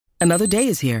Another day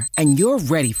is here, and you're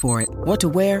ready for it. What to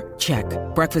wear? Check.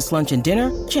 Breakfast, lunch, and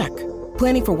dinner? Check.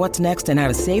 Planning for what's next and how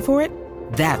to save for it?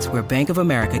 That's where Bank of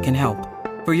America can help.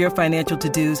 For your financial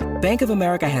to-dos, Bank of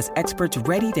America has experts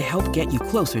ready to help get you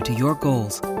closer to your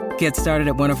goals. Get started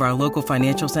at one of our local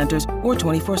financial centers or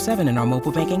 24/7 in our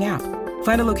mobile banking app.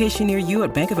 Find a location near you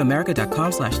at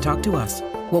bankofamerica.com/talktous.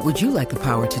 What would you like the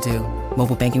power to do?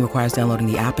 Mobile banking requires downloading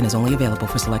the app and is only available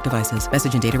for select devices.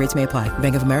 Message and data rates may apply.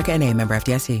 Bank of America N.A., member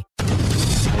FDIC.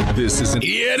 This is an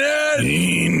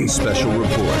ENN special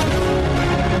report.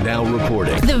 Now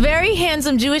reporting. The very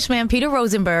handsome Jewish man, Peter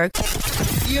Rosenberg.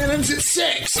 ENN's at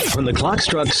 6. When the clock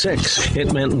struck 6,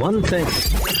 it meant one thing.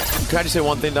 Can I just say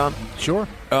one thing, Don? Sure.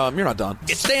 You're not Don.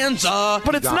 It stands up.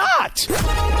 But it's not.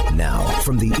 Now,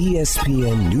 from the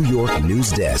ESPN New York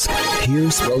news desk,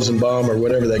 here's Rosenbaum or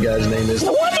whatever that guy's name is.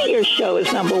 No wonder your show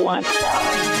is number one.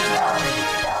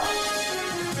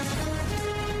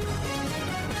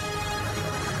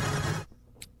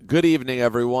 Good evening,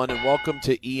 everyone, and welcome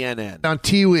to ENN. On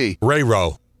Tiwi. Ray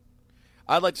Rowe.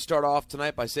 I'd like to start off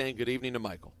tonight by saying good evening to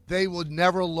Michael. They would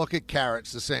never look at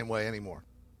carrots the same way anymore.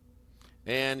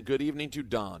 And good evening to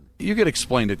Don. You could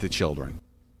explain it to children.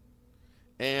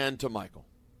 And to Michael.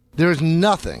 There's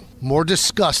nothing more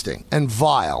disgusting and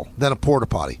vile than a porta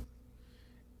potty.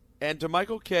 And to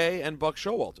Michael K. and Buck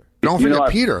Showalter. Don't forget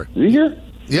Peter. Are you here?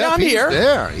 Yeah, I'm Peter's here.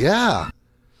 There, yeah.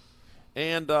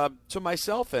 And to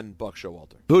myself and Buck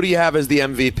Showalter. Who do you have as the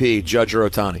MVP, Judge or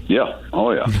Ohtani? Yeah.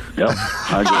 Oh, yeah. Yep.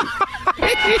 I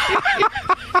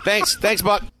agree. Thanks,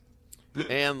 Buck.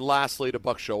 And lastly, to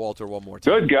Buck Showalter one more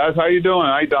time. Good, guys. How you doing?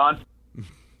 Hi, Don.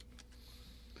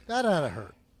 That ought to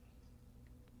hurt.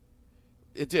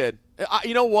 It did.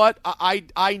 You know what?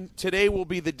 I today will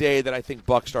be the day that I think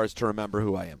Buck starts to remember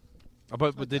who I am.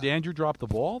 But did Andrew drop the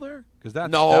ball there? Because that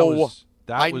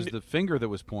was the finger that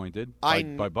was pointed by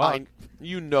Buck.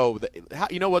 You know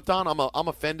that. You know what, Don? I'm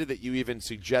offended that you even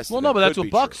suggested. Well, no, but that's what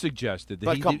Buck true. suggested.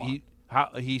 But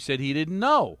He said he didn't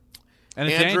know, and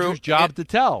it's Andrew, Andrew's job to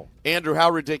tell. Andrew, how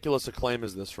ridiculous a claim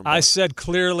is this from Buck? I said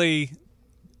clearly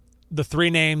the three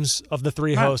names of the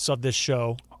three hosts of this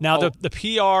show. Now, the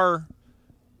PR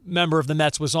member of the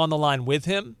Mets was on the line with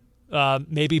him.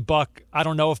 Maybe Buck, I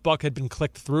don't know if Buck had been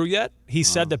clicked through yet. He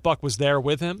said that Buck was there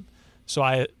with him, so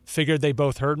I figured they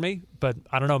both heard me, but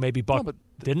I don't know, maybe Buck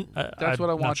didn't. That's what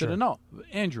I wanted to know.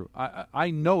 Andrew, I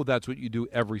know that's what you do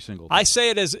every single day. I say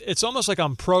it as, it's almost like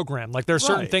I'm programmed. Like there are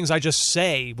certain things I just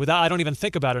say without, I don't even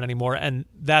think about it anymore, and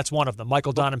that's one of them.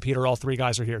 Michael, Don, and Peter, all three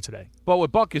guys are here today. But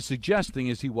what Buck is suggesting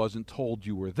is he wasn't told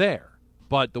you were there.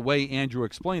 But the way Andrew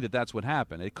explained it, that's what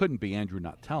happened. It couldn't be Andrew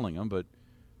not telling him, but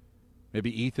maybe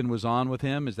Ethan was on with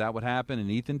him. Is that what happened, and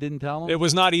Ethan didn't tell him? It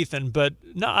was not Ethan, but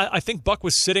no, I think Buck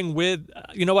was sitting with,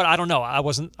 you know what, I don't know.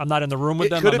 I'm not in the room with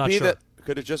them. I'm not sure.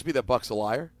 Could it just be that Buck's a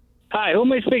liar? Hi, who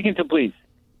am I speaking to, please?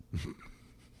 The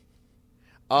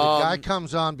guy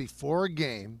comes on before a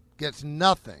game, gets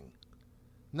nothing,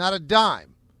 not a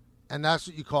dime, and that's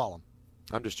what you call him.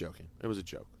 I'm just joking. It was a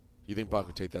joke. You think Buck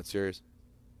would take that serious?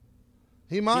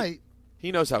 He might.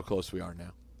 He knows how close we are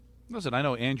now. Listen, I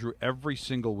know Andrew every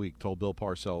single week told Bill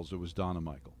Parcells it was Don and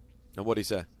Michael. And what'd he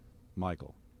say?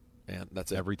 Michael. And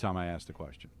that's it. Every time I asked the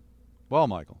question. Well,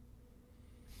 Michael.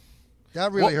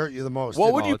 That really hurt you the most.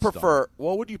 What would you prefer? Dumb.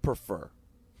 What would you prefer?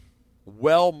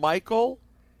 Well, Michael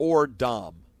or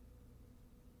Dom?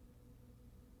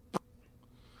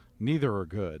 Neither are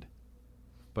good.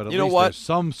 But at least there's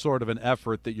some sort of an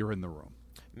effort that you're in the room.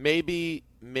 Maybe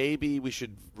we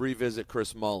should revisit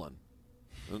Chris Mullin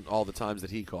and all the times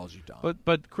that he calls you Dom.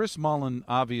 But Chris Mullin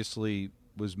obviously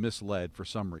was misled for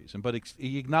some reason. But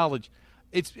he acknowledged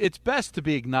it's best to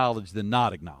be acknowledged than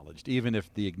not acknowledged, even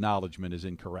if the acknowledgement is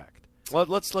incorrect. Well,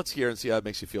 let's hear and see how it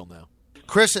makes you feel now.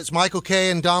 Chris, it's Michael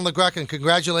K. and Don LeGreca.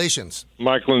 Congratulations.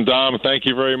 Michael and Dom, thank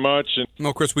you very much.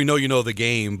 No, Chris, we know you know the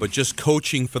game, but just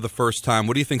coaching for the first time,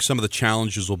 what do you think some of the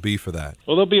challenges will be for that?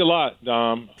 Well, there'll be a lot,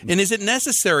 Dom. And is it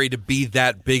necessary to be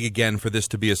that big again for this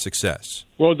to be a success?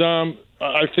 Well, Dom,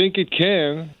 I think it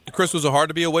can. Chris, was it hard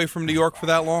to be away from New York for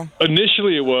that long?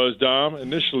 Initially it was, Dom.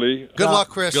 Initially. Good luck,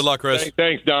 Chris. Good luck, Chris.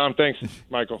 Thanks, Dom. Thanks,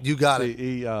 Michael. You got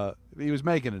it. He was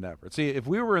making an effort. See, if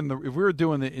we were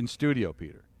doing it in studio,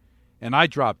 Peter, and I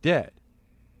dropped dead,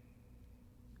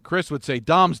 Chris would say,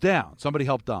 Dom's down. Somebody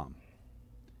help Dom.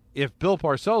 If Bill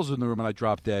Parcells was in the room and I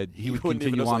dropped dead, he would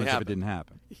continue on as if it didn't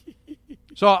happen.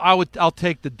 So I'll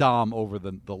take the Dom over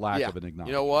the lack of an acknowledgement.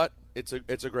 You know what? It's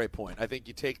a great point. I think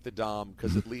you take the Dom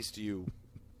because at least you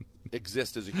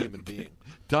exist as a human being.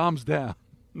 Dom's down.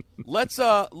 Let's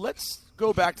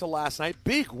go back to last night.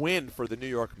 Big win for the New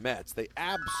York Mets. They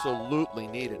absolutely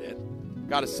needed it.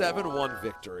 Got a 7-1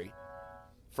 victory.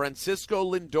 Francisco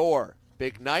Lindor,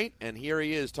 big night, and here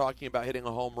he is talking about hitting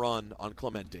a home run on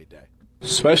Clemente Day.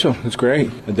 Special. It's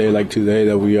great. A day like today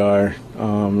that we are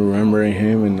remembering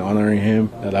him and honoring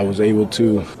him, that I was able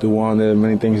to do one of the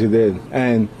many things he did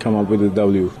and come up with a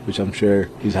W, which I'm sure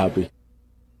he's happy.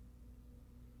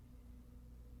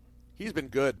 He's been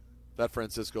good, that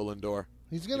Francisco Lindor.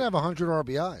 He's going to have 100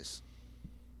 RBIs.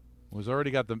 He's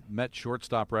already got the Met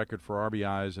shortstop record for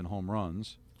RBIs and home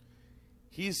runs.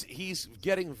 He's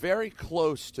getting very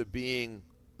close to being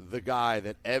the guy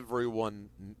that everyone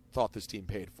thought this team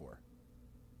paid for.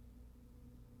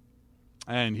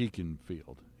 And he can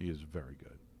field. He is very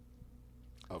good.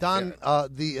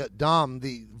 Okay. Dom,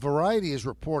 the Variety is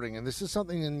reporting, and this is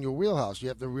something in your wheelhouse. You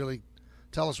have to really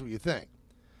tell us what you think.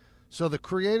 So the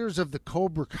creators of the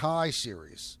Cobra Kai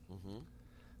series,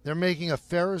 they're making a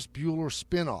Ferris Bueller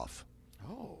spinoff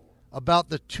about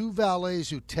the two valets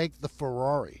who take the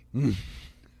Ferrari.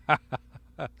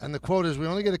 And the quote is, "We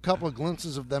only get a couple of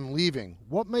glimpses of them leaving.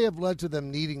 What may have led to them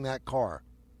needing that car?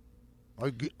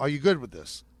 Are you good with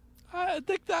this?" I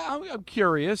think that I'm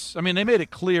curious. I mean, they made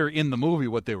it clear in the movie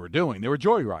what they were doing. They were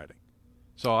joyriding.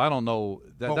 So I don't know.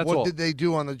 But that's what all. did they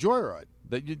do on the joyride?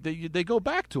 They go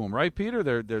back to them, right, Peter?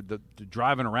 They're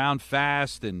driving around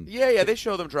fast and yeah. They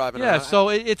show them driving around. Yeah, so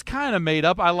it's kind of made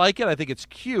up. I like it. I think it's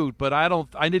cute, but I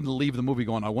didn't leave the movie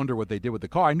going, I wonder what they did with the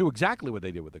car. I knew exactly what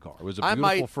they did with the car. It was a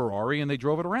beautiful Ferrari, and they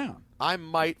drove it around. I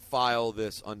might file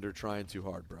this under trying too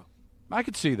hard, bro. I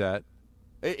could see that.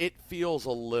 It feels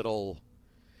a little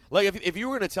like if you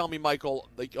were going to tell me, Michael,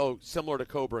 like similar to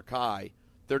Cobra Kai,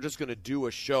 they're just going to do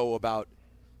a show about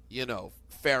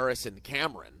Ferris and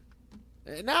Cameron.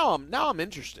 And now I'm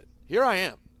interested. Here I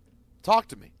am. Talk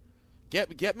to me.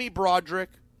 Get me Broderick.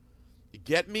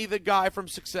 Get me the guy from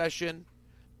Succession.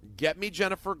 Get me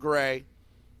Jennifer Grey.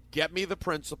 Get me the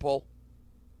principal.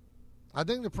 I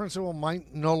think the principal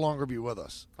might no longer be with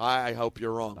us. I hope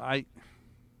you're wrong.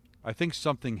 I think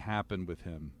something happened with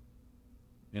him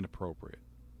inappropriate.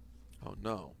 Oh,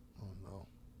 no.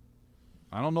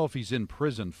 I don't know if he's in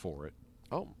prison for it.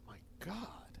 Oh, my God.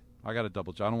 I got to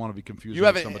double check. I don't want to be confusing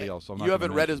with somebody else. So You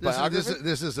haven't read his biography?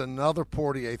 This is another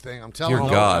Portier thing. I'm telling you. Dear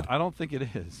God. I don't think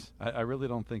it is. I really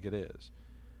don't think it is.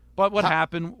 But what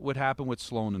happened with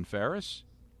Sloan and Ferris?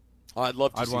 I'd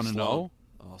love to see want to know.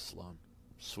 Oh, Sloan.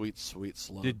 Sweet, sweet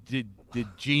Sloan. Did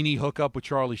Jeannie hook up with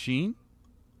Charlie Sheen?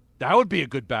 That would be a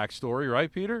good backstory,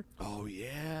 right, Peter? Oh,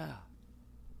 yeah.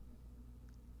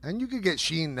 And you could get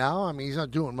Sheen now. I mean, he's not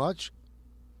doing much.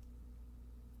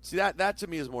 See, that to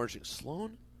me is more interesting.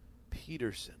 Sloan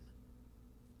Peterson.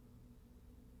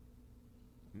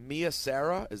 Mia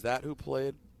Sara, is that who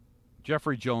played?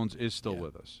 Jeffrey Jones is still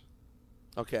with us.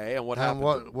 Okay, and what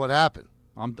happened? What happened?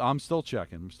 I'm still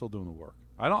checking. I'm still doing the work.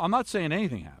 I'm not saying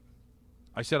anything happened.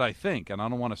 I said I think, and I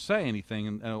don't want to say anything,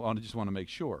 and I just want to make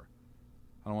sure.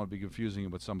 I don't want to be confusing it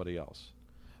with somebody else.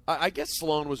 I guess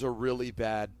Sloan was a really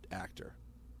bad actor.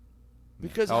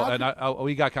 Because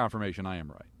we got confirmation. I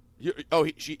am right.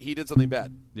 He did something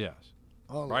bad. Yes.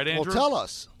 Oh, right, Andrew? Well, tell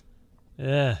us.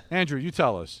 Yeah. Andrew, you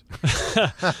tell us.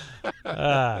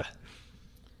 How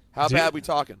bad we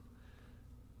talking?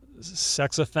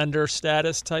 Sex offender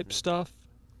status type stuff.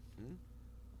 Okay.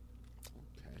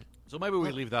 So maybe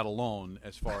we leave that alone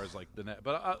as far as like the net.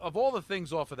 But of all the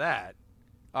things off of that,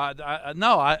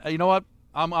 no. You know what?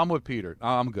 I'm with Peter.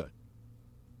 I'm good.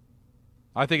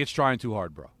 I think it's trying too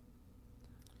hard, bro.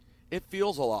 It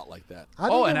feels a lot like that. I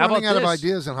think they're running out of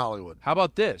ideas in Hollywood. How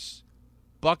about this?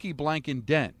 Bucky Blank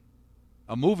Dent,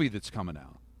 a movie that's coming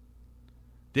out.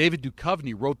 David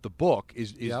Duchovny wrote the book,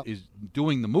 is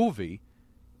doing the movie,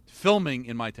 filming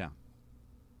in my town.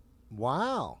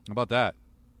 Wow. How about that?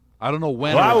 I don't know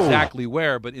when or exactly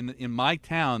where, but in my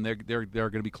town, they're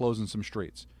going to be closing some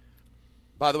streets.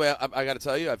 By the way, I got to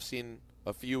tell you, I've seen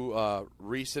a few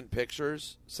recent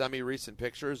pictures, semi-recent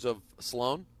pictures of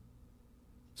Sloan.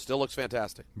 Still looks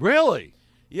fantastic. Really?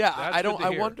 Yeah, That's I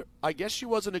wonder. I guess she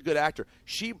wasn't a good actor.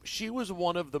 She was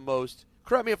one of the most.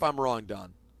 Correct me if I'm wrong,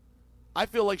 Don. I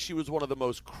feel like she was one of the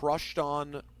most crushed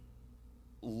on,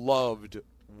 loved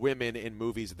women in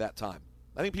movies at that time.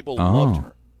 I think people loved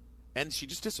her, and she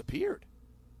just disappeared.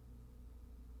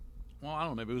 Well, I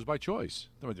don't know. Maybe it was by choice.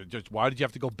 Why did you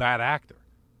have to go bad actor?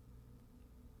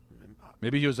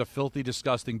 Maybe it was a filthy,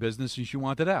 disgusting business, and she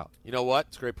wanted out. You know what?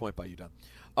 It's a great point by you, Don.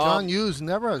 John Hughes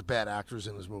never has bad actors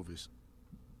in his movies.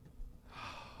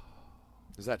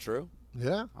 Is that true?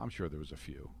 Yeah. I'm sure there was a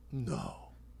few.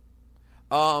 No.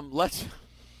 Let's.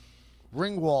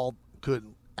 Ringwald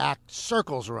could act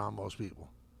circles around most people.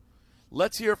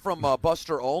 Let's hear from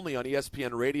Buster Olney on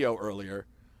ESPN Radio earlier,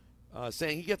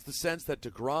 saying he gets the sense that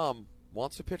DeGrom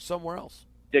wants to pitch somewhere else.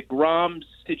 DeGrom's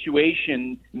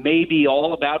situation may be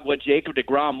all about what Jacob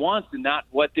DeGrom wants and not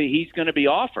what he's going to be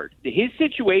offered. His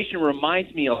situation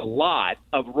reminds me a lot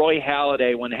of Roy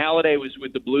Halladay when Halladay was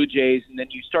with the Blue Jays, and then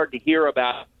you start to hear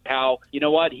about how, you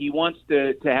know what, he wants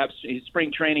to have his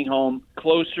spring training home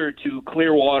closer to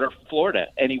Clearwater, Florida,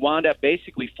 and he wound up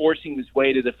basically forcing his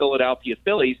way to the Philadelphia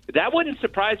Phillies. That wouldn't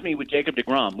surprise me with Jacob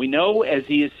DeGrom. We know, as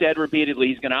he has said repeatedly,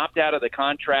 he's going to opt out of the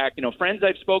contract. You know, friends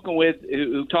I've spoken with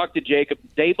who talked to Jacob,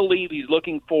 they believe he's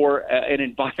looking for an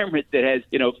environment that has,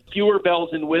 you know, fewer bells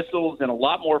and whistles and a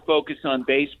lot more focus on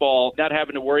baseball, not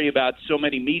having to worry about so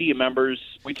many media members,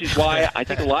 which is why I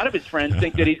think a lot of his friends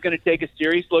think that he's going to take a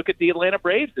serious look at the Atlanta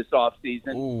Braves this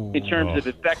offseason in terms of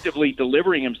effectively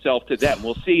delivering himself to them.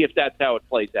 We'll see if that's how it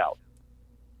plays out.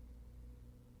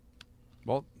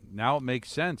 Well, now it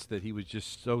makes sense that he was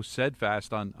just so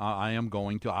steadfast on I am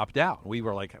going to opt out. We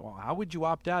were like, well, how would you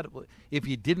opt out if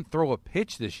you didn't throw a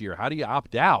pitch this year? How do you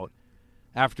opt out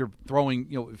after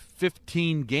throwing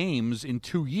 15 games in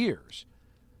 2 years?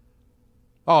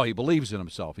 Oh, he believes in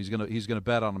himself. He's gonna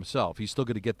bet on himself. He's still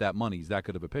going to get that money. He's that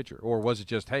good of a pitcher. Or was it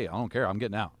just, hey, I don't care, I'm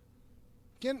getting out?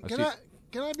 Can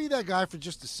I be that guy for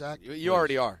just a sec? You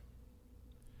already are.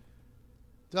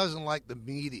 Doesn't like the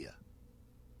media.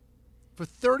 For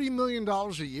 $30 million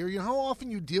a year, you know how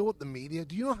often you deal with the media?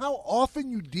 Do you know how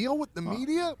often you deal with the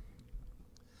media?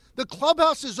 The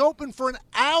clubhouse is open for an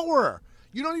hour.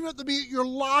 You don't even have to be at your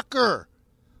locker.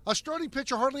 A starting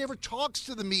pitcher hardly ever talks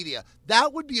to the media.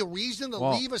 That would be a reason to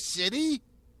leave a city?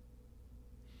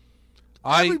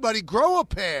 Everybody grow a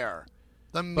pair.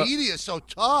 The media is so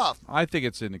tough. I think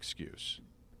it's an excuse.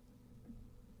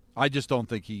 I just don't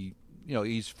think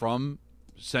he's from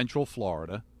Central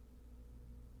Florida.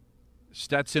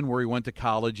 Stetson, where he went to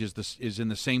college, is in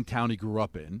the same town he grew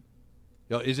up in.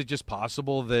 Is it just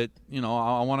possible that I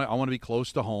want to be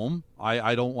close to home?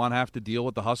 I don't want to have to deal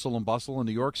with the hustle and bustle in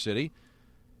New York City,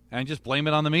 and just blame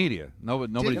it on the media.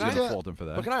 Nobody's going to fault him for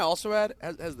that. But can I also add,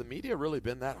 has the media really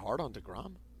been that hard on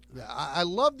DeGrom? Yeah, I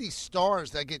love these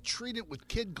stars that get treated with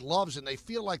kid gloves, and they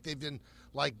feel like they've been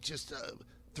just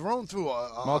thrown through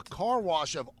a car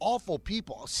wash of awful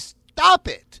people. Stop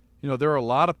it! There are a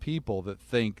lot of people that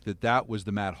think that was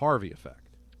the Matt Harvey effect.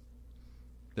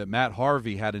 That Matt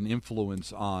Harvey had an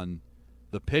influence on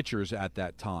the pitchers at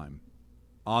that time,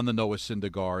 on the Noah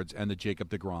Syndergaards and the Jacob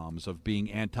DeGroms, of being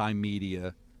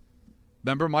anti-media.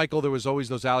 Remember, Michael, there was always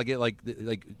those allegations,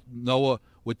 like Noah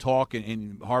would talk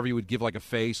and Harvey would give like a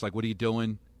face, like, what are you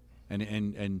doing?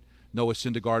 And Noah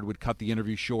Syndergaard would cut the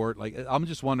interview short. Like, I'm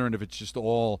just wondering if it's just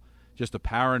all just a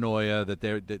paranoia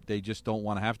that they just don't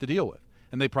want to have to deal with.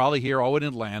 And they probably hear, in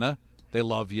Atlanta, they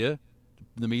love you.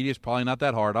 The media's probably not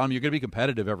that hard on them. You're going to be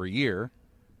competitive every year.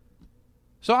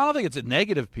 So I don't think it's a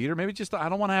negative, Peter. Maybe just I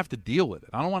don't want to have to deal with it.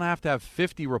 I don't want to have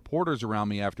 50 reporters around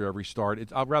me after every start.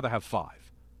 I'd rather have 5.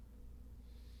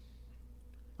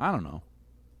 I don't know.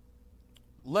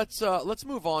 Let's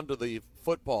move on to the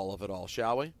football of it all,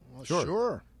 shall we? Well,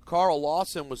 sure. Carl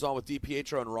Lawson was on with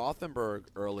DiPietro and Rothenberg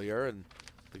earlier, and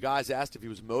the guys asked if he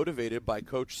was motivated by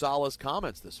Coach Saleh's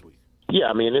comments this week. Yeah,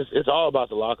 I mean, it's all about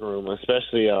the locker room,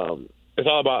 especially it's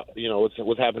all about,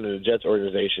 what's happening in the Jets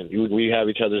organization. We have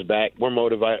each other's back. We're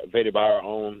motivated by our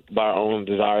own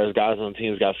desires. Guys on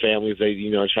teams got families. They,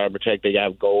 try to protect. They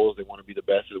have goals. They want to be the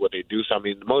best at what they do. So, I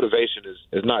mean, the motivation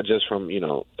is not just from,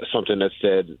 something that's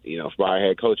said, by our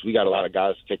head coach. We got a lot of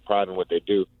guys to take pride in what they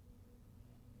do.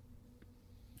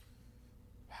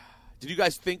 Did you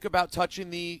guys think about touching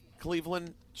the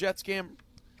Cleveland Jets game?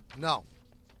 No,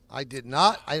 I did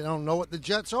not. I don't know what the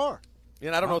Jets are.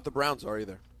 Yeah, I don't know what the Browns are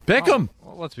either. Pick them.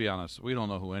 Well, let's be honest. We don't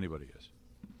know who anybody is.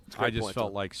 I just point,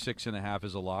 felt like 6.5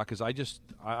 is a lock because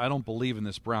I don't believe in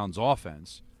this Browns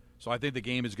offense. So I think the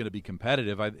game is going to be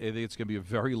competitive. I think it's going to be a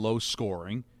very low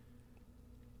scoring.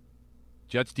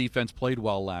 Jets defense played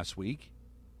well last week.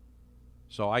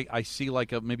 So I see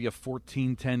like maybe a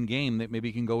 14-10 game that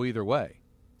maybe can go either way.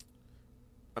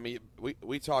 I mean,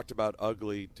 we talked about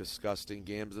ugly, disgusting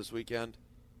games this weekend.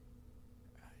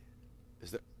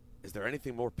 Is there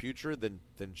anything more putrid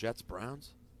than Jets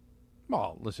Browns?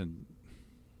 Well, listen,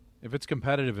 if it's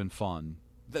competitive and fun,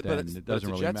 then it doesn't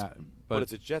really matter. But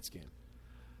it's a Jets game.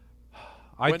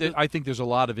 I think there's a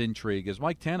lot of intrigue, as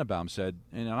Mike Tannenbaum said,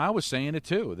 and I was saying it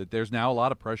too, that there's now a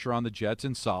lot of pressure on the Jets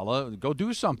and Saleh. Go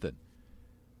do something.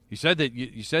 You said that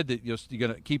you're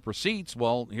going to keep receipts.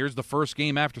 Well, here's the first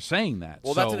game after saying that.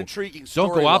 Well, that's an intriguing storyline.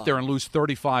 Don't go out there and lose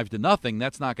 35-0.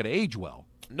 That's not going to age well.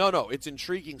 No, it's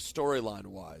intriguing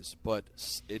storyline-wise, but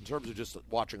in terms of just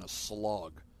watching a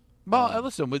slog. Well,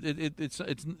 listen,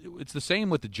 it's the same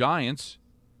with the Giants.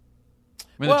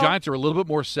 I mean, the Giants are a little bit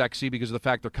more sexy because of the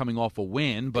fact they're coming off a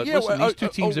win. But listen, these two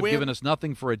teams have given us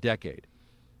nothing for a decade.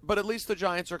 But at least the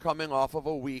Giants are coming off of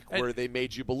a week where they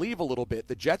made you believe a little bit.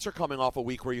 The Jets are coming off a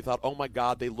week where you thought, oh, my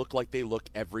God, they look like they look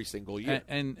every single year.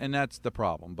 And that's the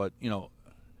problem. But,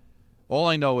 all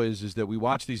I know is that we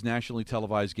watch these nationally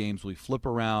televised games, we flip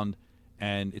around,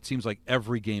 and it seems like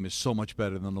every game is so much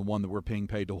better than the one that we're being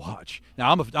paid to watch.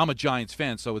 Now, I'm a Giants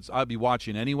fan, so I'd be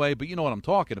watching anyway, but you know what I'm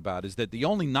talking about is that the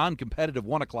only non-competitive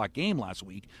 1 o'clock game last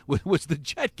week was the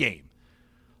Jet game.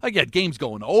 Like, you had games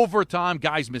going overtime,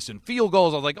 guys missing field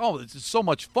goals. I was like, oh, this is so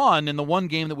much fun. And the one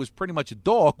game that was pretty much a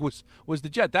dog was the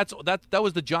Jet. That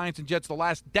was the Giants and Jets the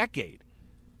last decade.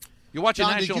 You watch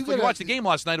the game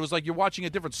last night, it was like you're watching a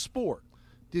different sport.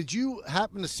 Did you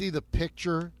happen to see the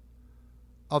picture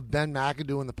of Ben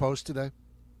McAdoo in the Post today?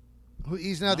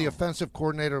 He's now the offensive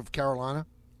coordinator of Carolina.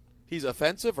 He's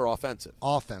offensive or offensive?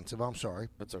 Offensive, I'm sorry.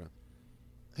 That's all right.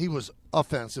 He was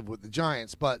offensive with the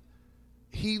Giants, but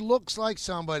he looks like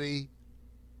somebody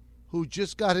who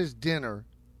just got his dinner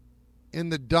in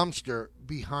the dumpster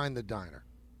behind the diner.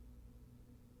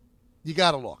 You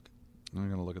got to look. I'm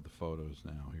going to look at the photos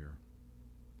now here.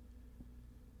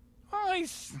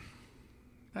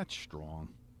 That's strong.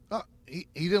 He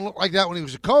didn't look like that when he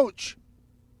was a coach.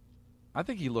 I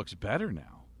think he looks better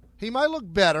now. He might look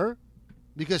better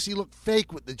because he looked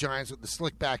fake with the Giants with the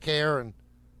slick back hair and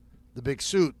the big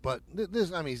suit. But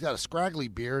he's got a scraggly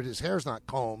beard. His hair's not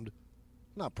combed.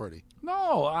 Not pretty.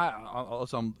 No, I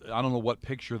don't know what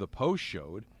picture the Post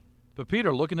showed. But,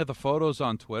 Peter, looking at the photos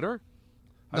on Twitter,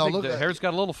 I think the hair's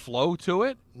got a little flow to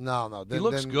it. No. He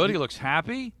looks good. He looks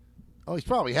happy. Oh, he's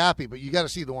probably happy, but you got to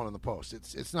see the one in the Post.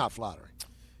 It's not flattering.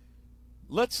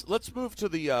 Let's move to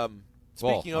the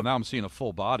speaking of. Now I'm seeing a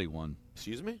full body one.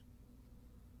 Excuse me.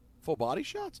 Full body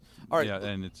shots. All right. Yeah,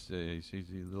 and he's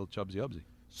a little chubsy-ubsy.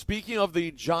 Speaking of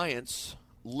the Giants,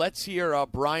 let's hear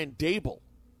Brian Daboll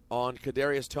on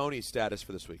Kadarius Toney's status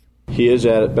for this week. He is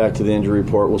at it. Back to the injury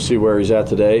report. We'll see where he's at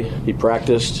today. He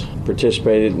practiced,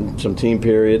 participated in some team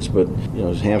periods, but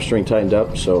his hamstring tightened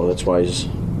up, so that's why he's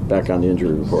back on the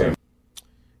injury report.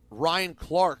 Ryan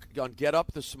Clark on Get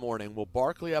Up this morning. Will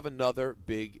Barkley have another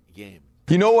big game?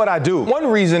 You know what I do? One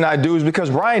reason I do is because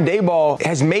Brian Daboll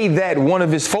has made that one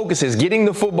of his focuses, getting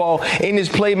the football in his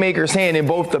playmaker's hand in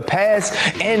both the pass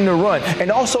and the run. And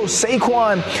also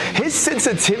Saquon, his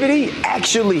sensitivity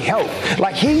actually helped.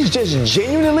 Like, he's just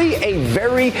genuinely a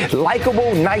very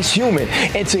likable, nice human.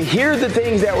 And to hear the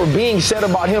things that were being said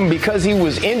about him because he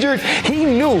was injured, he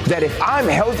knew that if I'm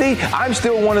healthy, I'm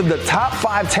still one of the top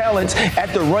 5 talents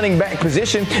at the running back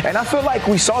position. And I feel like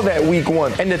we saw that week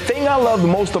 1. And the thing I loved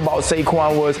most about Saquon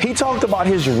was he talked about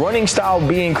his running style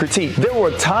being critiqued. There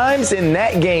were times in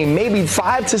that game, maybe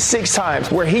 5 to 6 times,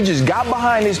 where he just got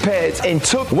behind his pads and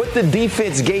took what the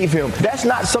defense gave him. That's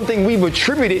not something we've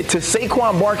attributed to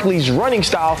Saquon Barkley's running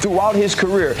style throughout his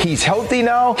career. He's healthy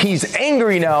now, he's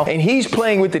angry now, and he's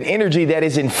playing with an energy that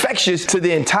is infectious to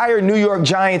the entire New York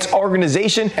Giants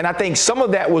organization, and I think some of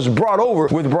that was brought over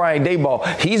with Brian Daboll.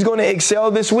 He's going to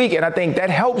excel this week, and I think that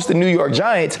helps the New York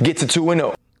Giants get to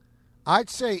 2-0.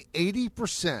 I'd say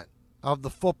 80% of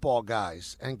the football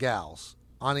guys and gals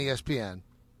on ESPN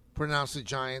pronounce the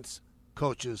Giants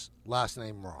coach's last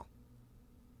name wrong.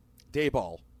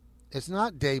 Daboll. It's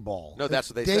not Daboll. No,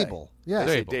 that's what they say. Daboll. Yeah,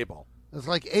 they say Daboll. It's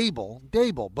like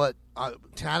Daboll. But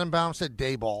Tannenbaum said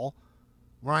Daboll.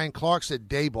 Ryan Clark said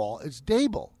Daboll. It's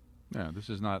Daboll. Yeah, this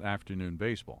is not afternoon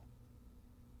baseball.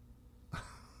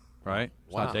 Right?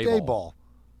 It's Wow. not Daboll.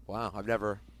 Wow, I've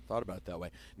never thought about it that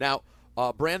way. Now,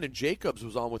 Brandon Jacobs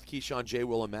was on with Keyshawn J.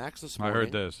 Will and Max this morning. I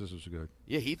heard this. This was good.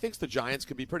 Yeah, he thinks the Giants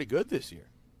could be pretty good this year.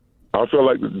 I feel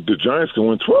like the Giants can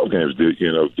win 12 games.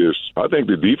 I think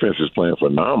the defense is playing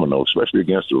phenomenal, especially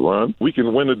against the run. We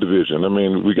can win the division. I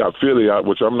mean, we got Philly out,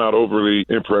 which I'm not overly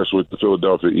impressed with the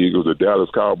Philadelphia Eagles. The Dallas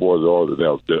Cowboys are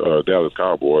the Dallas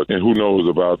Cowboys. And who knows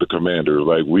about the Commanders?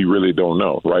 Like, we really don't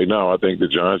know. Right now, I think the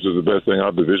Giants is the best thing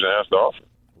our division has to offer.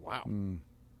 Wow.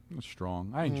 It was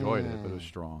strong. I enjoyed it, but it was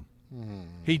strong.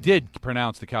 He did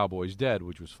pronounce the Cowboys dead,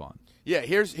 which was fun. Yeah,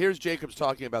 here's Jacobs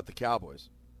talking about the Cowboys.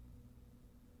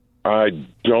 I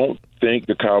don't think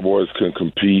the Cowboys can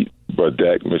compete, but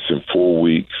Dak missing 4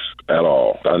 weeks at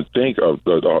all. I think a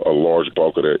large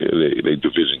bulk of their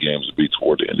division games will be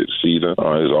toward the end of the season.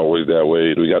 It's always that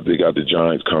way. They got the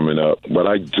Giants coming up, but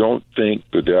I don't think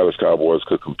the Dallas Cowboys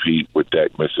could compete with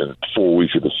Dak missing 4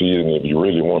 weeks of the season. If you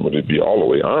really want me to be all the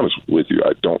way honest with you,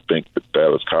 I don't think the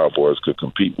Dallas Cowboys could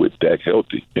compete with Dak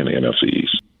healthy in the NFC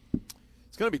East.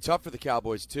 It's going to be tough for the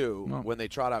Cowboys, too, when they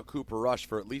trot out Cooper Rush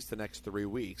for at least the next 3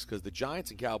 weeks, because the Giants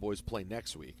and Cowboys play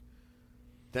next week.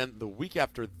 Then the week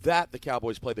after that, the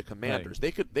Cowboys play the Commanders.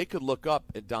 They could look up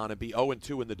at Don and be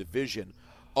 0-2 in the division,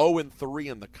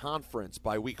 0-3 in the conference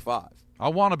by week 5. I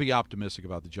want to be optimistic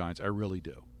about the Giants. I really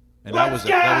do. And that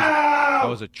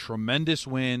was a tremendous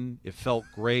win. It felt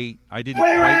great. I didn't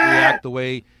quite react the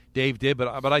way Dave did,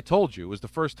 but I told you, it was the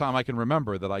first time I can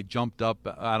remember that I jumped up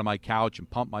out of my couch and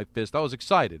pumped my fist. I was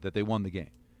excited that they won the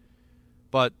game.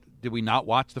 But did we not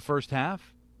watch the first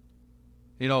half?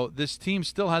 This team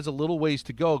still has a little ways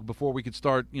to go before we could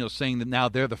start, saying that now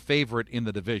they're the favorite in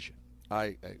the division.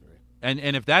 I agree.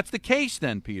 And if that's the case,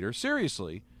 then, Peter,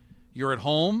 seriously, you're at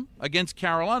home against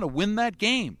Carolina. Win that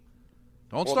game.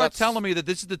 Don't start telling me that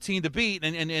this is the team to beat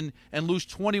and lose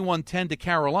 21-10 to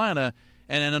Carolina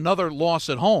and another loss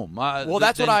at home.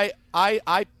 That's what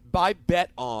I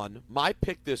bet on. My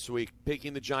pick this week,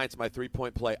 picking the Giants, my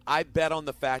 3-point play, I bet on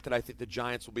the fact that I think the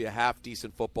Giants will be a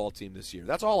half-decent football team this year.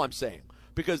 That's all I'm saying.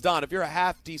 Because, Don, if you're a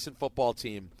half-decent football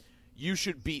team, you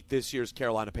should beat this year's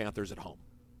Carolina Panthers at home.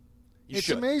 It's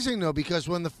amazing, though, because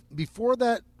before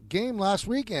that game last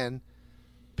weekend,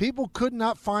 people could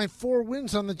not find 4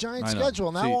 wins on the Giants'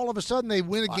 schedule. Now all of a sudden they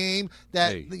win a game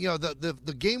that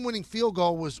the game-winning field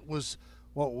goal was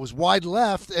wide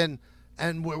left, and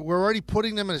we're already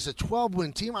putting them as a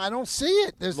 12-win team. I don't see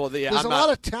it. There's a lot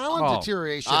of talent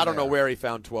deterioration. I don't know where he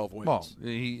found 12 wins. Well,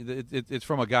 it's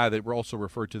from a guy that also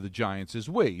referred to the Giants as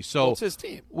we. So it's his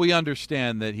team. We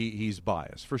understand that he's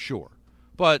biased for sure,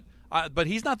 but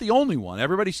he's not the only one.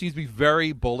 Everybody seems to be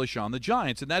very bullish on the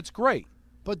Giants, and that's great.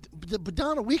 But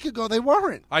Don, a week ago they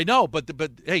weren't. I know, but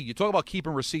hey, you talk about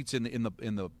keeping receipts in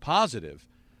the positive.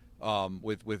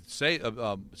 With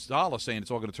Saleh saying it's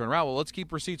all going to turn around. Well, let's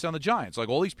keep receipts on the Giants. Like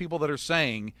all these people that are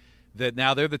saying that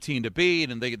now they're the team to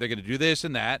beat and they're going to do this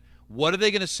and that. What are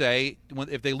they going to say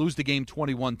if they lose the game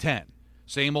 21-10?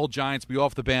 Same old Giants be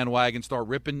off the bandwagon, start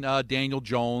ripping Daniel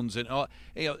Jones and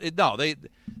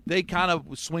they kind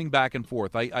of swing back and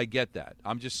forth. I get that.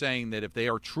 I'm just saying that if they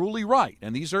are truly right,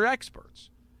 and these are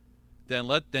experts,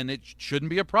 then it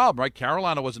shouldn't be a problem, right?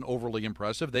 Carolina wasn't overly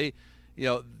impressive.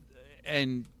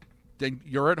 And then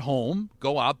you're at home,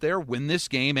 go out there, win this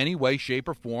game any way, shape,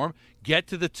 or form, get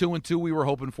to the 2-2 we were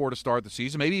hoping for to start the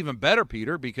season. Maybe even better,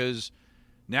 Peter, because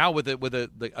now with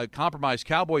a compromised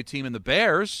Cowboy team and the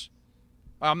Bears,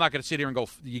 I'm not going to sit here and go,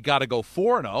 you got to go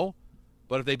 4-0.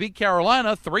 But if they beat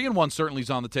Carolina, 3-1 certainly is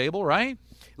on the table, right?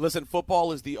 Listen,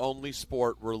 football is the only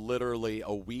sport where literally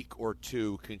a week or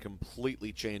two can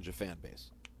completely change a fan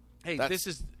base. Hey,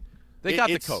 they got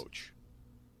the coach.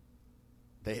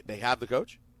 They have the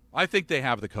coach? I think they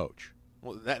have the coach.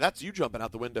 Well, that's you jumping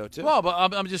out the window too. Well,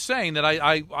 but I'm just saying that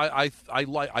I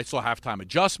saw halftime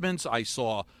adjustments. I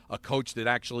saw a coach that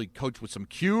actually coached with some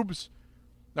cubes.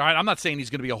 All right, I'm not saying he's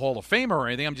going to be a Hall of Famer or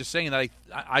anything. I'm just saying that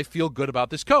I feel good about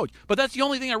this coach. But that's the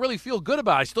only thing I really feel good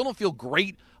about. I still don't feel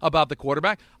great about the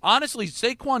quarterback. Honestly,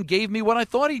 Saquon gave me what I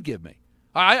thought he'd give me.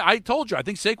 I told you, I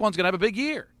think Saquon's going to have a big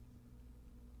year.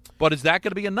 But is that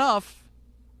going to be enough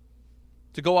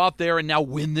to go out there and now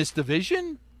win this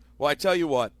division? Well, I tell you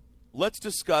what, let's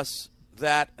discuss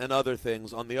that and other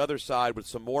things on the other side with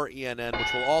some more ENN,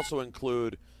 which will also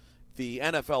include the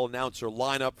NFL announcer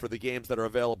lineup for the games that are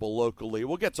available locally.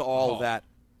 We'll get to all of that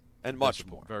and much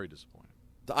more. Very disappointing.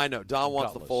 I know. Don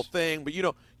wants the full thing, but you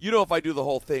know if I do the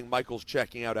whole thing, Michael's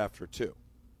checking out after 2.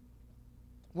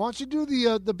 Why don't you do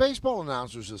the baseball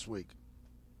announcers this week?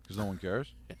 Because no one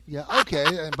cares? Yeah,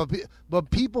 okay.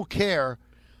 but people care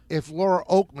if Laura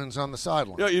Oakman's on the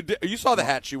sideline. You saw the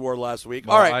hat she wore last week.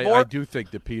 Well, all right, I do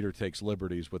think that Peter takes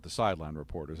liberties with the sideline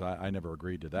reporters. I never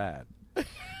agreed to that.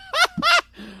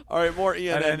 All right, more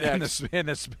ENN next. And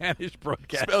the Spanish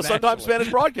broadcast. Sometimes Spanish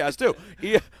broadcast, too.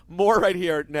 More right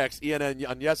here next. ENN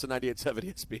on Yes and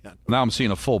 98.7 ESPN. Now I'm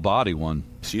seeing a full body one.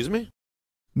 Excuse me?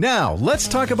 Now, let's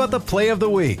talk about the play of the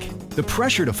week. The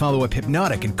pressure to follow up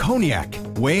Hypnotic and Cognac,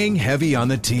 weighing heavy on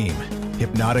the team.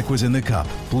 Hypnotic was in the cup,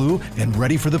 blue, and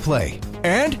ready for the play.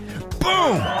 And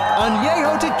boom!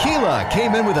 Añejo Tequila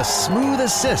came in with a smooth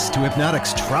assist to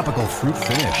Hypnotic's tropical fruit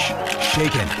finish.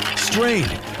 Shaken,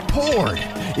 strained, poured.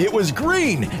 It was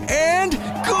green and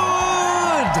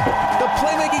good! The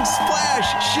playmaking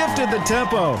splash shifted the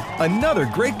tempo. Another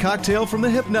great cocktail from the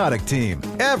Hypnotic team.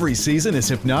 Every season is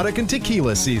Hypnotic and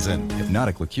Tequila season.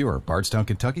 Hypnotic Liqueur, Bardstown,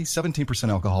 Kentucky, 17%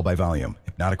 alcohol by volume.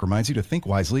 Hypnotic reminds you to think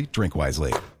wisely, drink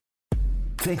wisely.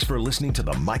 Thanks for listening to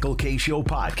the Michael Kay Show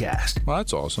podcast. Well,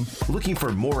 that's awesome. Looking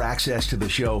for more access to the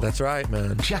show? That's right,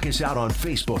 man. Check us out on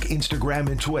Facebook, Instagram,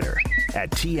 and Twitter at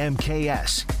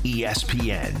TMKS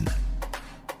ESPN.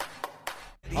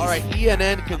 All right,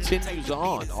 ENN continues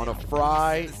on a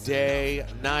Friday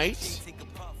night.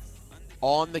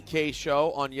 on the K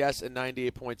Show on Yes and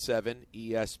 98.7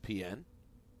 ESPN.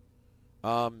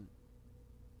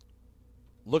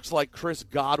 Looks like Chris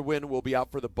Godwin will be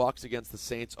out for the Bucs against the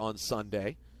Saints on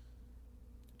Sunday.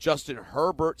 Justin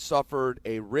Herbert suffered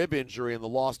a rib injury in the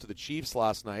loss to the Chiefs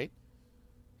last night.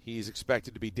 He's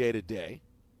expected to be day-to-day.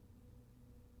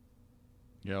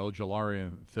 Yeah, Ojulari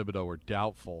and Thibodeau were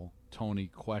doubtful. Tony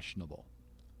questionable.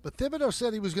 But Thibodeau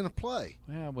said he was going to play.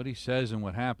 Yeah, what he says and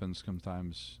what happens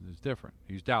sometimes is different.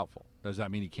 He's doubtful. Does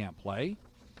that mean he can't play?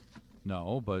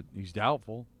 No, but he's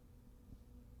doubtful.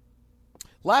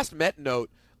 Last Met note,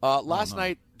 last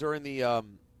night during the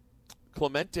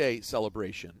Clemente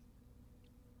celebration,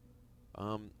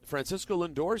 Francisco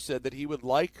Lindor said that he would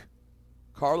like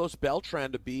Carlos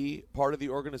Beltran to be part of the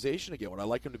organization again. Would I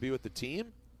like him to be with the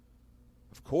team?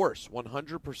 Of course,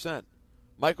 100%.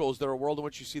 Michael, is there a world in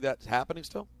which you see that happening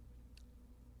still?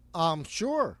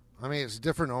 Sure. I mean, it's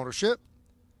different ownership.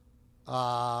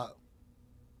 I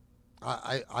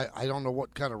don't know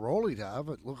what kind of role he'd have.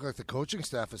 It looked like the coaching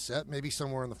staff is set, maybe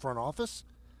somewhere in the front office.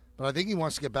 But I think he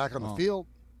wants to get back on the field.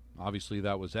 Obviously,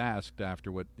 that was asked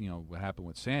after what happened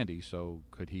with Sandy. So,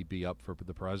 could he be up for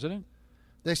the president?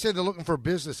 They said they're looking for a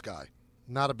business guy,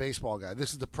 not a baseball guy.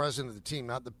 This is the president of the team,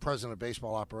 not the president of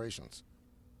baseball operations.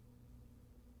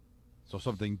 So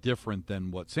something different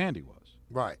than what Sandy was.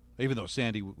 Right. Even though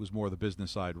Sandy was more the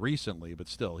business side recently, but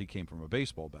still, he came from a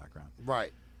baseball background.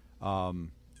 Right.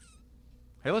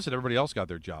 Hey, listen, everybody else got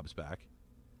their jobs back.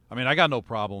 I mean, I got no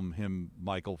problem,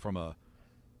 Michael, from a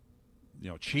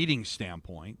cheating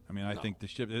standpoint. I mean, I think the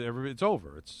ship, it's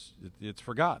over. It's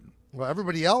forgotten. Well,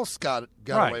 everybody else got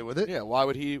right. away with it. Yeah, why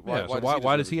would he?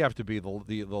 Why does he have to be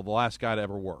the last guy to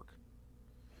ever work?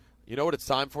 You know what it's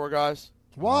time for, guys?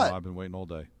 What? Oh, I've been waiting all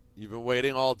day. You've been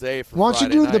waiting all day for Why don't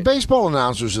Friday you do night. the baseball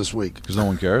announcers this week? Because no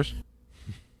one cares.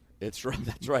 That's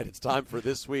right. It's time for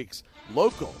this week's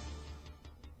local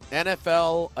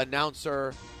NFL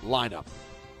announcer lineup.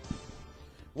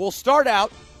 We'll start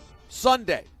out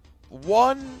Sunday,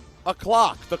 1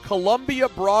 o'clock, the Columbia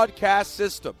Broadcast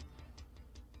System.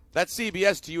 That's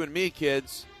CBS to you and me,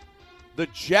 kids. The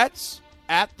Jets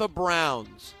at the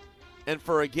Browns. And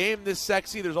for a game this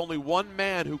sexy, there's only one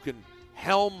man who can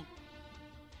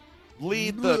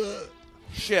lead the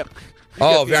ship.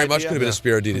 Oh, very much could have been a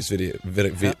Spiriditas video.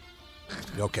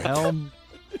 Okay.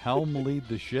 Helm lead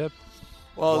the ship?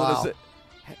 Well, wow.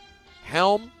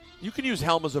 Helm, you can use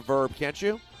helm as a verb, can't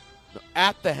you? No,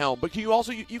 at the helm. But can you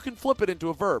also, you can flip it into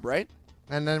a verb, right?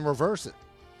 And then reverse it.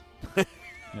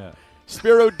 Yeah.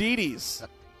 Spiriditas.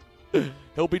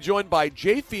 He'll be joined by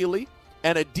Jay Feely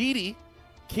and Aditi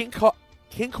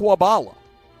Kinkwabala.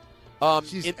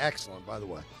 She's excellent, by the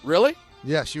way. Really?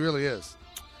 Yeah, she really is.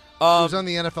 She was on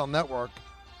the NFL Network.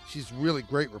 She's a really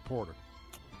great reporter.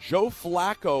 Joe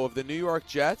Flacco of the New York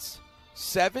Jets,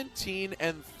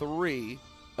 17-3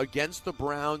 against the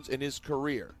Browns in his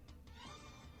career.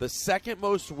 The second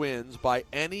most wins by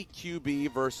any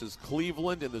QB versus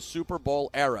Cleveland in the Super Bowl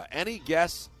era. Any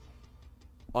guess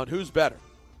on who's better?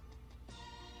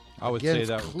 I would Against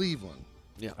say that Cleveland.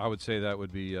 Yeah. I would say that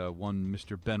would be one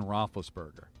Mr. Ben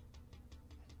Roethlisberger.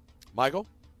 Michael?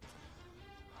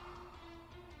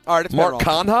 All right, it's Mark Ben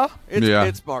Conha?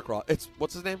 It's Mark Roth. It's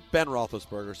what's his name? Ben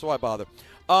Roethlisberger. So why bother?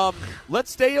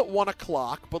 Let's stay at 1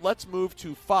 o'clock, but let's move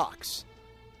to Fox,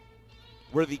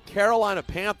 where the Carolina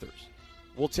Panthers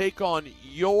will take on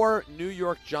your New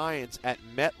York Giants at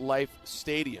MetLife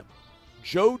Stadium.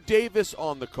 Joe Davis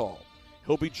on the call.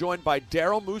 He'll be joined by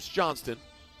Daryl Moose Johnston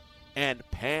and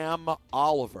Pam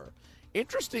Oliver.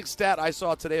 Interesting stat I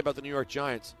saw today about the New York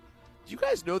Giants. Do you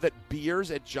guys know that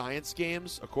beers at Giants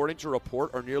games, according to a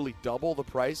report, are nearly double the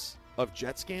price of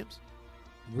Jets games?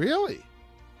 Really?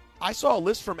 I saw a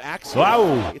list from Axios.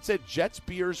 Wow. It said Jets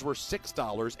beers were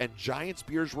 $6 and Giants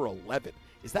beers were $11.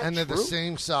 Is that And they're true? the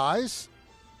same size?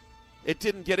 It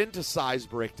didn't get into size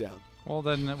breakdown. Well,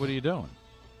 then what are you doing?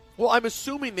 Well, I'm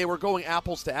assuming they were going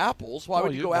apples to apples. Why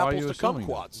would you go apples to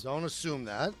kumquats? Don't assume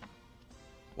that.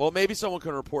 Well, maybe someone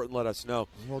can report and let us know.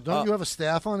 Well, don't you have a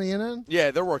staff on ENN?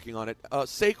 Yeah, they're working on it.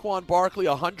 Saquon Barkley,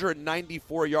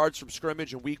 194 yards from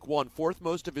scrimmage in Week 1, fourth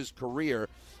most of his career,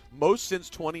 most since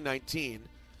 2019.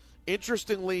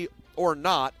 Interestingly or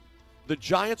not, the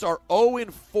Giants are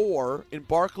 0-4 in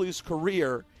Barkley's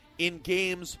career in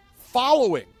games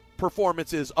following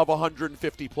performances of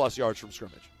 150-plus yards from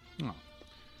scrimmage. Oh,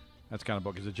 that's kind of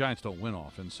because the Giants don't win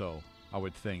often, so I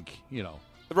would think,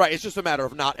 Right, it's just a matter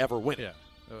of not ever winning. Yeah.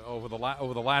 Over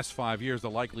the last 5 years, the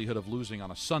likelihood of losing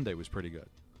on a Sunday was pretty good.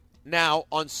 Now,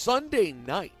 on Sunday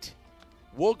night,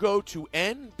 we'll go to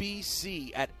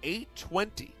NBC at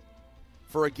 8:20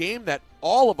 for a game that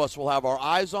all of us will have our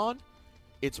eyes on.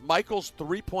 It's Michael's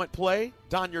 3-point play.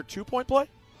 Don, your 2-point play?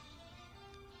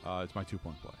 It's my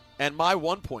 2-point play. And my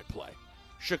 1-point play.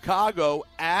 Chicago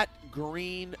at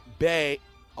Green Bay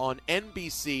on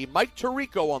NBC. Mike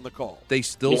Tirico on the call. They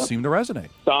still seem to resonate.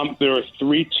 Tom, there are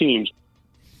 3 teams.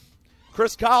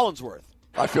 Chris Collinsworth.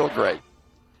 I feel great.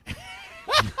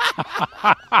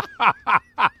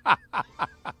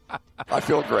 I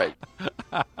feel great.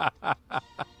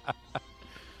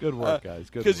 Good work, guys.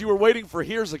 Good. Because you were waiting for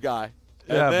here's a guy.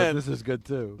 Yeah, and then, but this is good,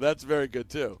 too. That's very good,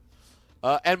 too.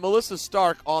 And Melissa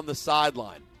Stark on the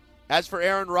sideline. As for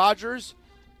Aaron Rodgers,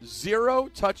 0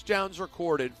 touchdowns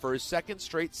recorded for his second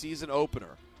straight season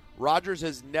opener. Rodgers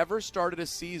has never started a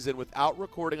season without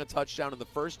recording a touchdown in the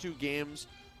first 2 games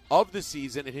of the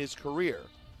season in his career.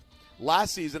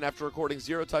 Last season, after recording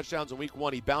 0 touchdowns in Week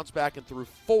 1, he bounced back and threw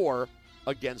 4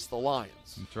 against the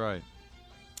Lions. That's right.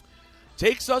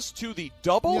 Takes us to the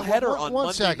doubleheader on one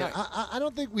Monday second. night. I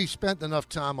don't think we've spent enough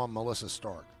time on Melissa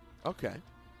Stark. Okay.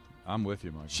 I'm with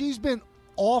you, Mike. She's been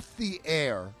off the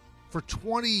air for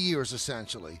 20 years,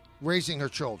 essentially, raising her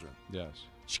children. Yes.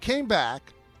 She came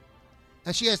back,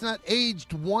 and she has not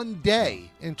aged one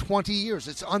day in 20 years.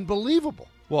 It's unbelievable.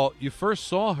 Well, you first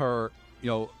saw her,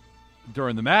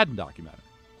 during the Madden documentary.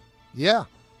 Yeah.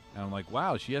 And I'm like,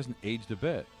 wow, she hasn't aged a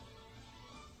bit.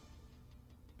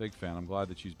 Big fan. I'm glad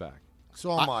that she's back.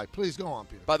 So am I. Please go on,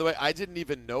 Peter. By the way, I didn't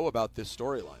even know about this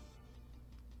storyline.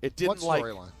 It didn't What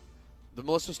storyline? The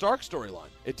Melissa Stark storyline.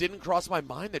 It didn't cross my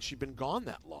mind that she'd been gone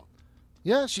that long.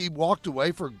 Yeah, she walked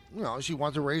away for, she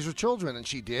wanted to raise her children, and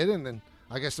she did, and then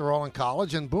I guess they're all in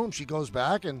college, and boom, she goes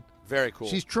back, and very cool.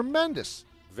 She's tremendous.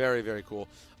 Very, very cool.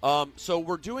 So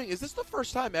we're doing, is this the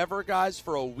first time ever, guys,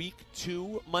 for a Week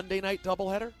 2 Monday night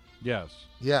doubleheader? Yes.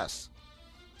 Yes.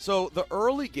 So the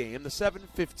early game, the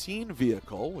 7:15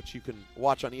 vehicle, which you can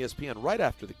watch on ESPN right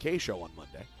after the K Show on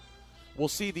Monday, will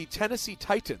see the Tennessee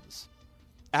Titans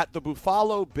at the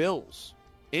Buffalo Bills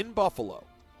in Buffalo.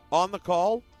 On the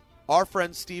call, our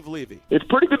friend Steve Levy. It's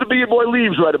pretty good to be your boy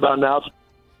Leaves right about now.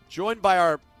 Joined by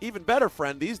our even better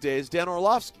friend these days, Dan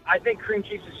Orlovsky. I think cream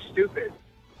cheese is stupid.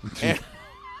 And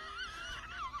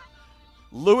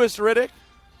Louis Riddick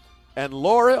and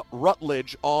Laura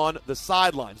Rutledge on the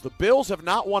sidelines. The Bills have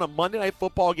not won a Monday Night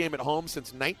Football game at home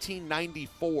since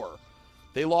 1994.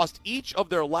 They lost each of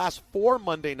their last 4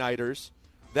 Monday Nighters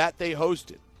that they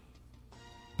hosted.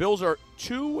 Bills are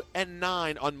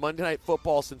 2-9 on Monday Night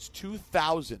Football since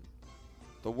 2000.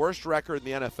 The worst record in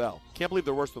the NFL. Can't believe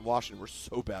they're worse than Washington. We're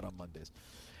so bad on Mondays.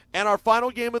 And our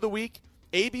final game of the week,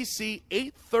 ABC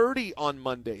 8:30 on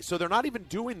Monday. So they're not even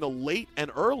doing the late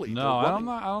and early. No, I don't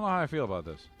know how I feel about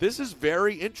this. This is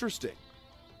very interesting.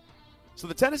 So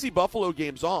the Tennessee-Buffalo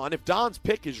game's on. If Don's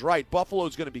pick is right,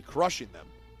 Buffalo's going to be crushing them.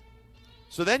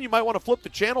 So then you might want to flip the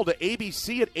channel to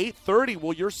ABC at 8:30,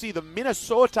 where you'll see the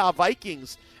Minnesota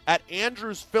Vikings at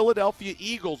Andrews Philadelphia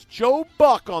Eagles. Joe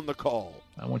Buck on the call.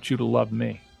 I want you to love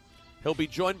me. He'll be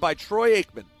joined by Troy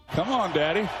Aikman. Come on,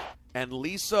 Daddy. And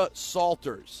Lisa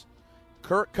Salters.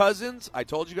 Kirk Cousins, I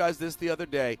told you guys this the other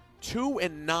day,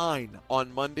 2-9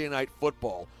 on Monday Night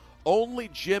Football. Only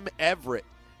Jim Everett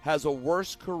has a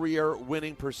worse career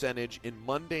winning percentage in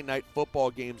Monday Night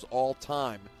Football games all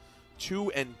time,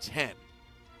 2-10.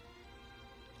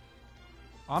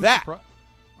 I'm that. surprised.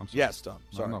 I'm sorry. Yes, Tom.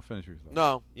 Sorry. I'm not finished with that.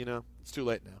 No, it's too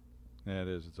late now. Yeah, it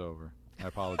is. It's over. I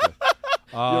apologize.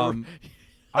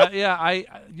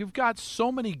 You've got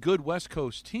so many good West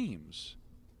Coast teams.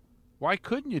 Why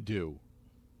couldn't you do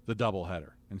the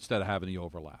doubleheader instead of having the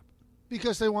overlap?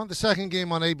 Because they want the second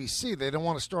game on ABC. They don't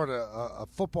want to start a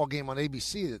football game on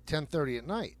ABC at 10:30 at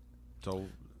night. So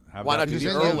why not do the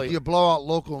early? You blow out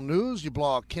local news. You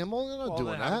blow out Kimmel. You're not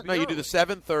doing that. No, you do the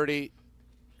 7:30.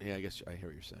 Yeah, I guess I hear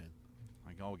what you're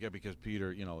saying. Because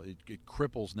Peter, it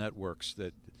cripples networks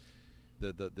that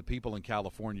the people in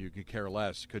California who could care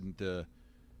less couldn't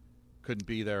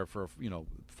be there for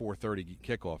 4:30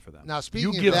 kickoff for them. Now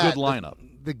speaking you give of that, good lineup.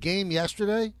 The game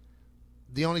yesterday,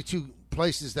 the only 2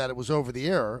 places that it was over the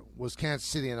air was Kansas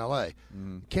City and L.A.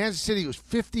 Kansas City was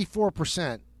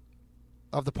 54%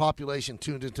 of the population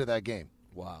tuned into that game.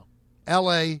 Wow.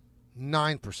 L.A.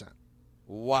 9%.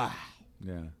 Wow.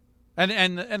 Yeah.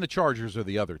 And the Chargers are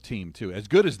the other team too. As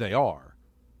good as they are,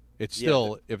 it's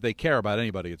still if they care about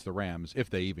anybody, it's the Rams. If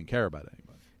they even care about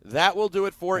anybody. That will do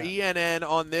it for ENN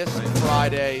on this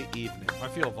Friday evening. I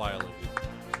feel violated.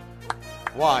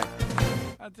 Why?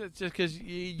 Just because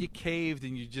you caved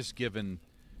and you just given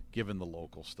the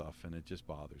local stuff, and it just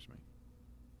bothers me.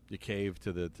 You caved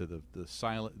to the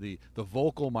silent the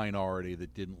vocal minority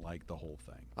that didn't like the whole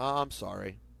thing. I'm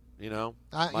sorry. You know,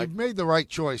 you've made the right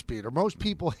choice, Peter. Most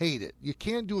people hate it. You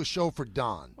can't do a show for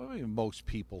Don. What do you mean most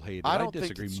people hate it? I don't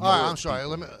disagree. think it's All right, I'm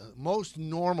sorry. Most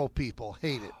normal people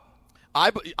hate it.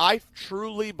 I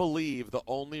truly believe the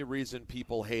only reason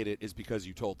people hate it is because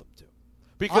you told them to.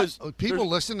 Because people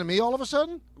listen to me all of a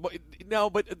sudden? No,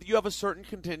 but you have a certain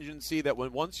contingency that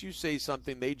once you say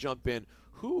something, they jump in.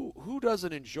 Who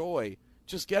doesn't enjoy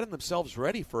just getting themselves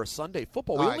ready for a Sunday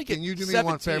football? We only get can you do me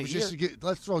one favor?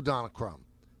 Let's throw Don a crumb.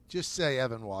 Just say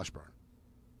Evan Washburn.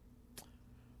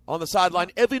 On the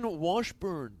sideline, Evan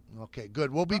Washburn. Okay,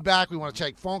 good. We'll be back. We want to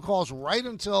take phone calls right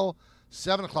until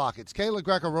 7 o'clock. It's Kayla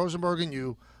Greco, Rosenberg, and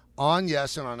you on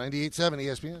Yes and on 98.7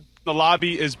 ESPN. The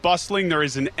lobby is bustling. There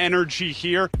is an energy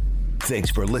here.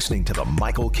 Thanks for listening to the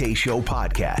Michael K. Show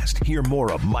podcast. Hear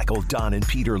more of Michael, Don, and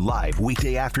Peter live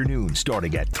weekday afternoon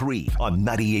starting at 3 on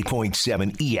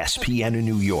 98.7 ESPN in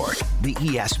New York, the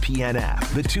ESPN app,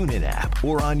 the TuneIn app,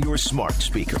 or on your smart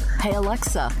speaker. Hey,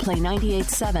 Alexa, play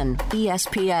 98.7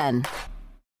 ESPN.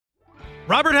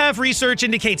 Robert Half research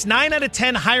indicates 9 out of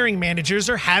 10 hiring managers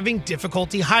are having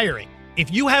difficulty hiring.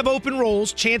 If you have open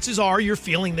roles, chances are you're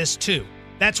feeling this too.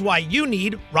 That's why you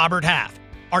need Robert Half.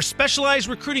 Our specialized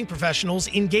recruiting professionals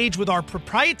engage with our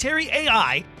proprietary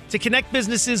AI to connect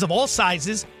businesses of all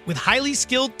sizes with highly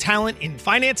skilled talent in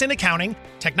finance and accounting,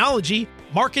 technology,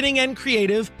 marketing and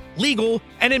creative, legal,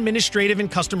 and administrative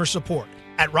and customer support.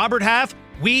 At Robert Half,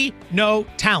 we know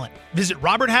talent. Visit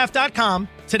roberthalf.com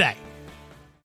today.